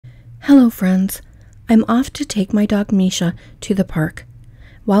Hello friends, I'm off to take my dog Misha to the park.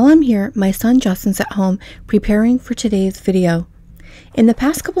 While I'm here, my son Justin's at home preparing for today's video. In the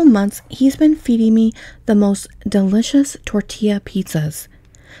past couple months, he's been feeding me the most delicious tortilla pizzas.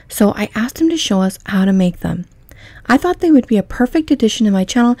 So I asked him to show us how to make them. I thought they would be a perfect addition to my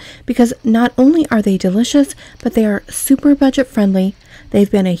channel because not only are they delicious, but they are super budget friendly. They've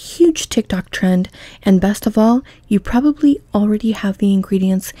been a huge TikTok trend, and best of all, you probably already have the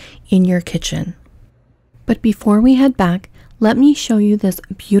ingredients in your kitchen. But before we head back, let me show you this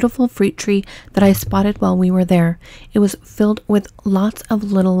beautiful fruit tree that I spotted while we were there. It was filled with lots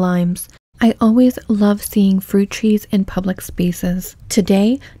of little limes. I always love seeing fruit trees in public spaces.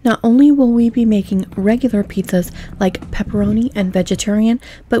 Today, not only will we be making regular pizzas like pepperoni and vegetarian,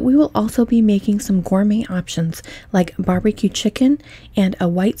 but we will also be making some gourmet options like barbecue chicken and a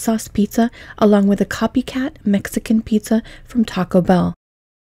white sauce pizza, along with a copycat Mexican pizza from Taco Bell.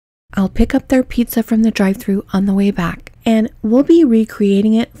 I'll pick up their pizza from the drive-thru on the way back, and we'll be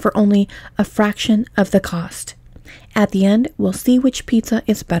recreating it for only a fraction of the cost. At the end, we'll see which pizza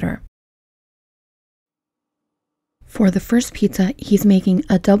is better. For the first pizza, he's making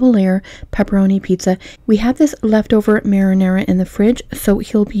a double layer pepperoni pizza. We had this leftover marinara in the fridge, so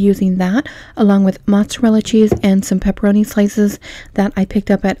he'll be using that along with mozzarella cheese and some pepperoni slices that I picked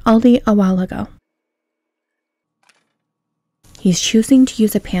up at Aldi a while ago. He's choosing to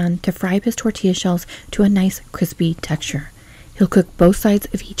use a pan to fry up his tortilla shells to a nice crispy texture. He'll cook both sides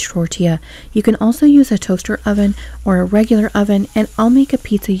of each tortilla. You can also use a toaster oven or a regular oven, and I'll make a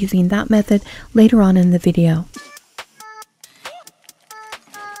pizza using that method later on in the video.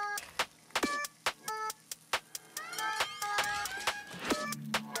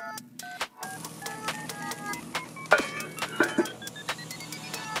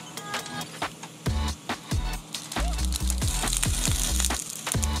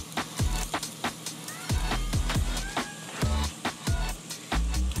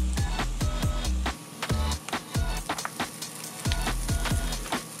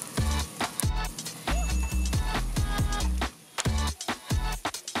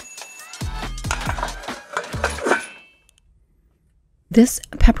 This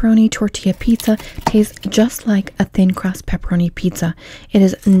pepperoni tortilla pizza tastes just like a thin crust pepperoni pizza. It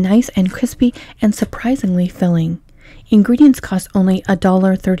is nice and crispy and surprisingly filling. Ingredients cost only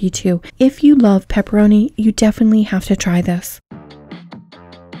 $1.32. If you love pepperoni, you definitely have to try this.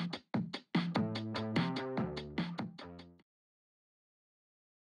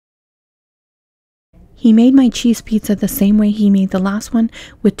 He made my cheese pizza the same way he made the last one,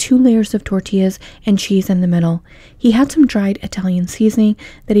 with 2 layers of tortillas and cheese in the middle. He had some dried Italian seasoning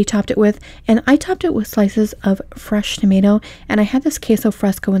that he topped it with, and I topped it with slices of fresh tomato, and I had this queso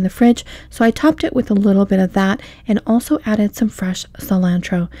fresco in the fridge, so I topped it with a little bit of that and also added some fresh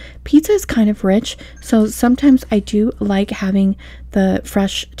cilantro. Pizza is kind of rich, so sometimes I do like having the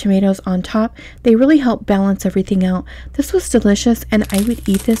fresh tomatoes on top. They really help balance everything out. This was delicious, and I would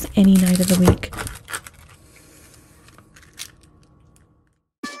eat this any night of the week.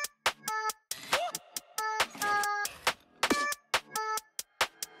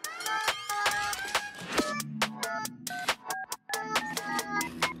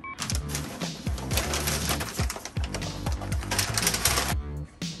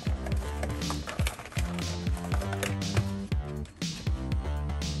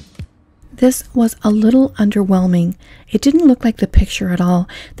 This was a little underwhelming. It didn't look like the picture at all.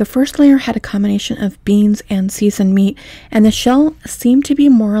 The first layer had a combination of beans and seasoned meat, and the shell seemed to be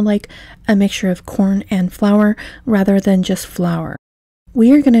more like a mixture of corn and flour rather than just flour.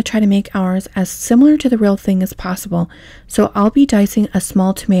 We are going to try to make ours as similar to the real thing as possible, so I'll be dicing a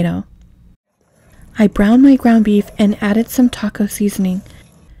small tomato. I browned my ground beef and added some taco seasoning.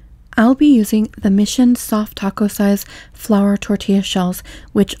 I'll be using the Mission soft taco size flour tortilla shells,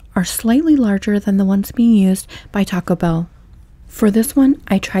 which are slightly larger than the ones being used by Taco Bell. For this one,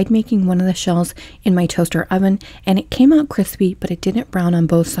 I tried making one of the shells in my toaster oven, and it came out crispy, but it didn't brown on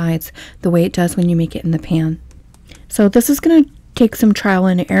both sides the way it does when you make it in the pan. So this is going to take some trial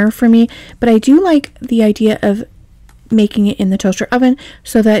and error for me, but I do like the idea of making it in the toaster oven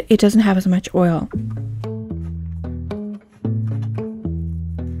so that it doesn't have as much oil.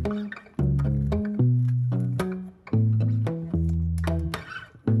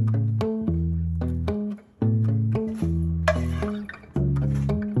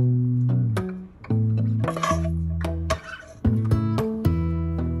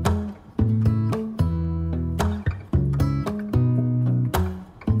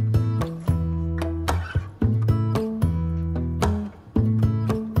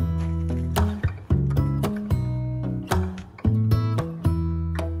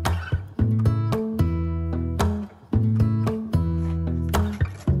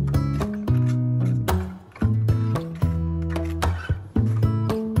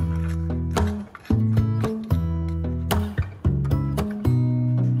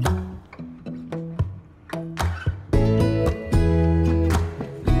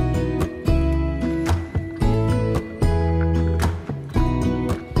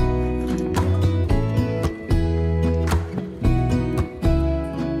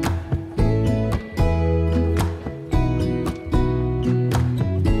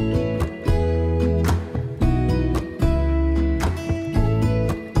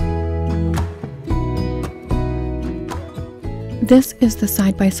 This is the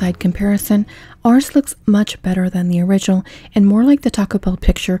side-by-side comparison. Ours looks much better than the original and more like the Taco Bell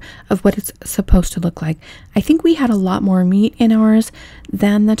picture of what it's supposed to look like. I think we had a lot more meat in ours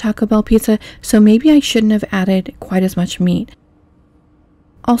than the Taco Bell pizza, so maybe I shouldn't have added quite as much meat.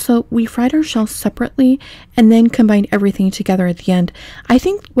 Also, we fried our shells separately and then combined everything together at the end. I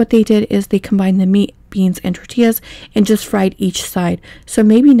think what they did is they combined the meat, beans, and tortillas and just fried each side. So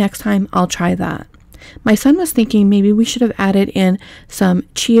maybe next time I'll try that. My son was thinking maybe we should have added in some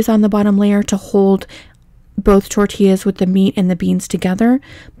cheese on the bottom layer to hold both tortillas with the meat and the beans together,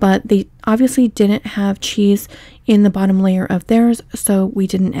 but they obviously didn't have cheese in the bottom layer of theirs, so we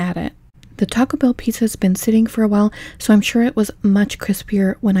didn't add it. The Taco Bell pizza has been sitting for a while, so I'm sure it was much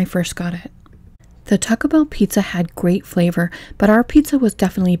crispier when I first got it. The Taco Bell pizza had great flavor, but our pizza was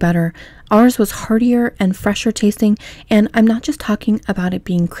definitely better. Ours was heartier and fresher tasting, and I'm not just talking about it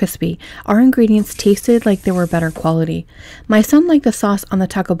being crispy. Our ingredients tasted like they were better quality. My son liked the sauce on the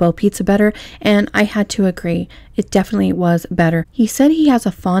Taco Bell pizza better, and I had to agree. It definitely was better. He said he has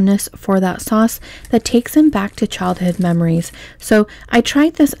a fondness for that sauce that takes him back to childhood memories. So I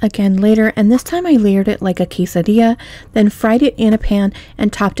tried this again later, and this time I layered it like a quesadilla, then fried it in a pan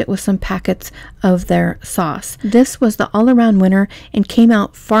and topped it with some packets of their sauce. This was the all-around winner and came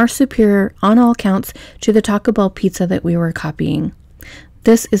out far superior on all counts to the Taco Bell pizza that we were copying.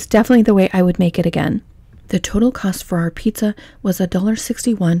 This is definitely the way I would make it again. The total cost for our pizza was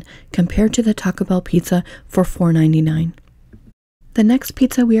 $1.61 compared to the Taco Bell pizza for $4.99. The next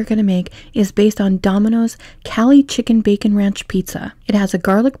pizza we are going to make is based on Domino's Cali Chicken Bacon Ranch Pizza. It has a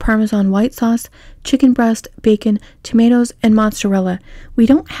garlic parmesan white sauce, chicken breast, bacon, tomatoes, and mozzarella. We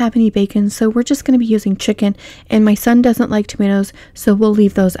don't have any bacon, so we're just going to be using chicken, and my son doesn't like tomatoes, so we'll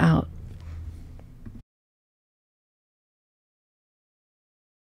leave those out.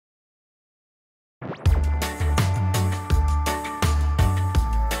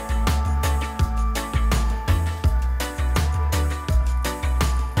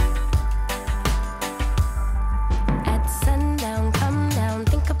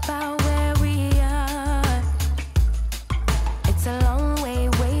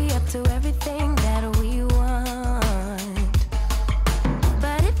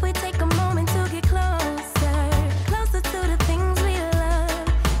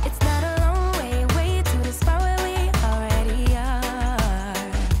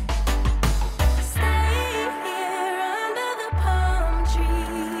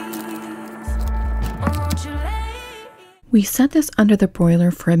 We set this under the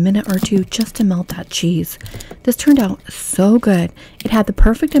broiler for a minute or two just to melt that cheese. This turned out so good. It had the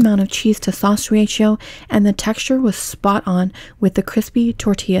perfect amount of cheese to sauce ratio, and the texture was spot on with the crispy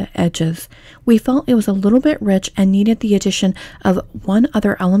tortilla edges. We felt it was a little bit rich and needed the addition of one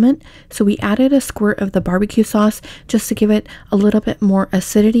other element, so we added a squirt of the barbecue sauce just to give it a little bit more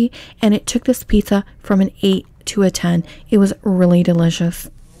acidity, and it took this pizza from an 8 to a 10. It was really delicious.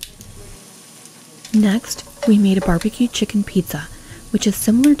 Next, we made a barbecue chicken pizza, which is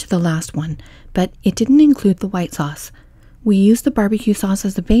similar to the last one, but it didn't include the white sauce. We used the barbecue sauce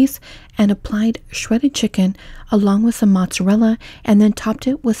as a base and applied shredded chicken along with some mozzarella and then topped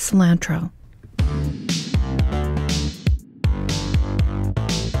it with cilantro.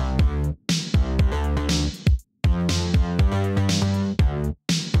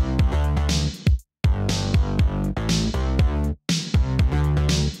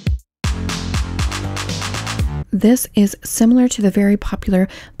 This is similar to the very popular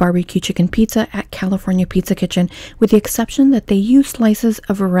barbecue chicken pizza at California Pizza Kitchen, with the exception that they use slices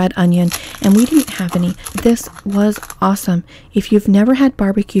of red onion, and we didn't have any. This was awesome. If you've never had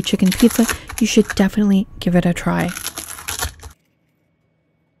barbecue chicken pizza, you should definitely give it a try.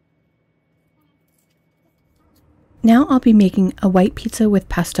 Now I'll be making a white pizza with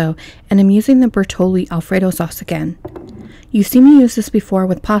pesto, and I'm using the Bertolli Alfredo sauce again. You've seen me use this before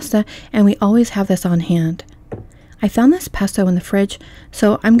with pasta, and we always have this on hand. I found this pesto in the fridge,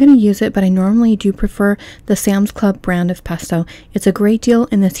 so I'm going to use it, but I normally do prefer the Sam's Club brand of pesto. It's a great deal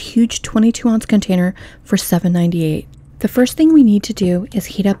in this huge 22-ounce container for $7.98. The first thing we need to do is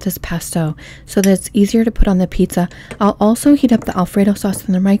heat up this pesto so that it's easier to put on the pizza. I'll also heat up the Alfredo sauce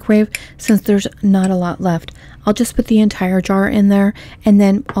in the microwave since there's not a lot left. I'll just put the entire jar in there and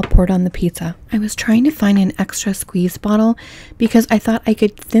then I'll pour it on the pizza. I was trying to find an extra squeeze bottle because I thought I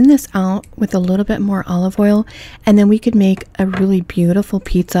could thin this out with a little bit more olive oil and then we could make a really beautiful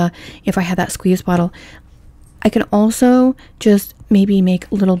pizza if I had that squeeze bottle. I can also just maybe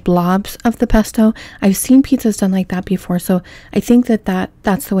make little blobs of the pesto. I've seen pizzas done like that before, so I think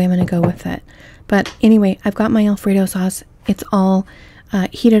that's the way I'm going to go with it. But anyway, I've got my Alfredo sauce. It's all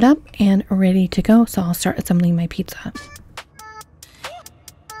heated up and ready to go, so I'll start assembling my pizza.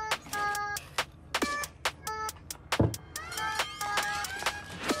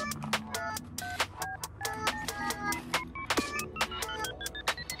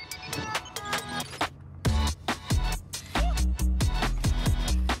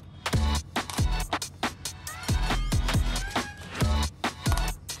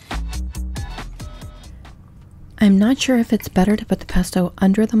 I'm not sure if it's better to put the pesto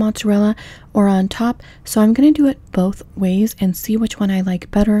under the mozzarella or on top, so I'm going to do it both ways and see which one I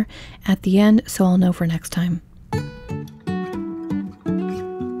like better at the end, so I'll know for next time.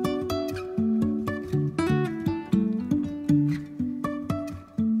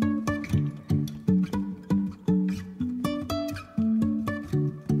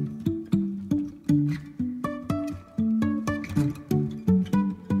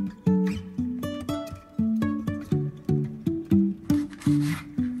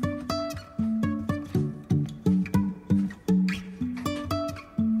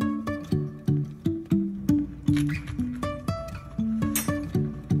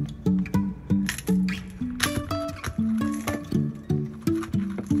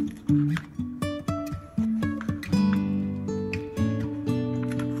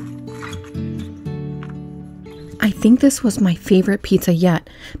 I think this was my favorite pizza yet.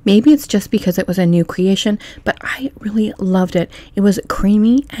 Maybe it's just because it was a new creation, but I really loved it. It was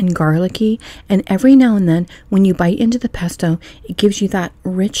creamy and garlicky, and every now and then when you bite into the pesto, it gives you that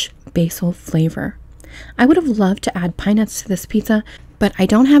rich basil flavor. I would have loved to add pine nuts to this pizza, but I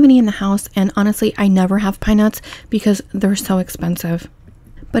don't have any in the house, and honestly, I never have pine nuts because they're so expensive.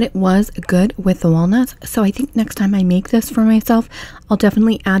 But it was good with the walnuts, so I think next time I make this for myself, I'll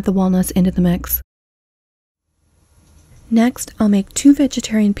definitely add the walnuts into the mix. Next, I'll make 2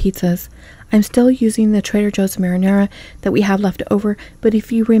 vegetarian pizzas. I'm still using the Trader Joe's marinara that we have left over, but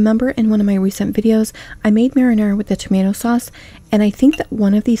if you remember in one of my recent videos, I made marinara with the tomato sauce, and I think that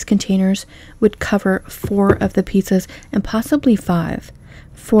one of these containers would cover 4 of the pizzas and possibly 5.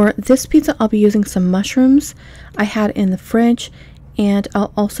 For this pizza, I'll be using some mushrooms I had in the fridge, and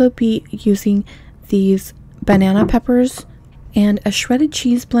I'll also be using these banana peppers and a shredded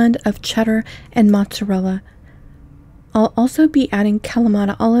cheese blend of cheddar and mozzarella. I'll also be adding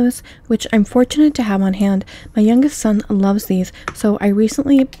Kalamata olives, which I'm fortunate to have on hand. My youngest son loves these, so I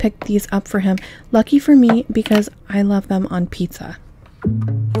recently picked these up for him. Lucky for me, because I love them on pizza.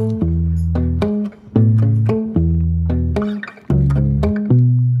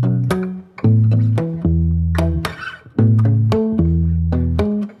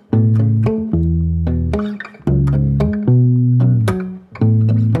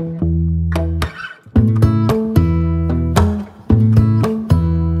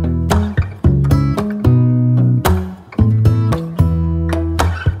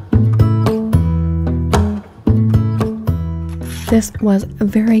 This was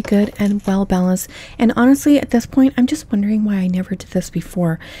very good and well balanced, and honestly at this point I'm just wondering why I never did this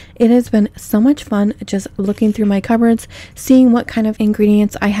before. It has been so much fun just looking through my cupboards, seeing what kind of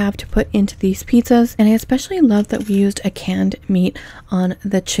ingredients I have to put into these pizzas, and I especially love that we used a canned meat on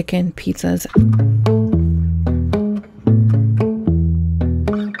the chicken pizzas.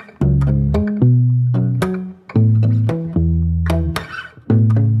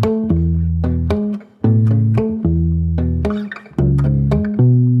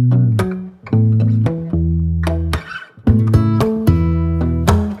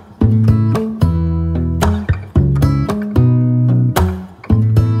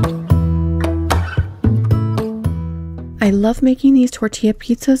 I love making these tortilla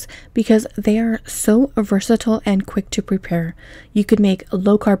pizzas because they are so versatile and quick to prepare. You could make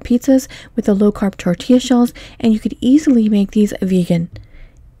low-carb pizzas with the low-carb tortilla shells, and you could easily make these vegan.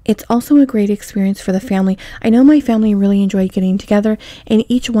 It's also a great experience for the family. I know my family really enjoy getting together and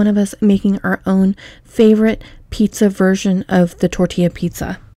each one of us making our own favorite pizza version of the tortilla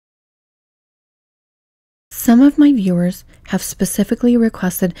pizza. Some of my viewers have specifically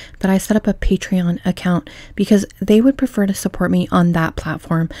requested that I set up a Patreon account because they would prefer to support me on that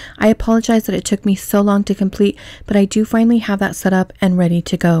platform. I apologize that it took me so long to complete, but I do finally have that set up and ready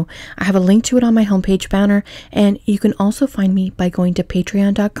to go. I have a link to it on my homepage banner, and you can also find me by going to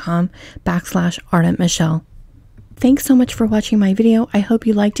patreon.com/ArdentMichelle. Thanks so much for watching my video. I hope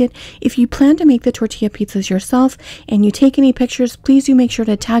you liked it. If you plan to make the tortilla pizzas yourself and you take any pictures, please do make sure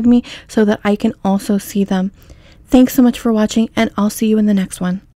to tag me so that I can also see them. Thanks so much for watching, and I'll see you in the next one.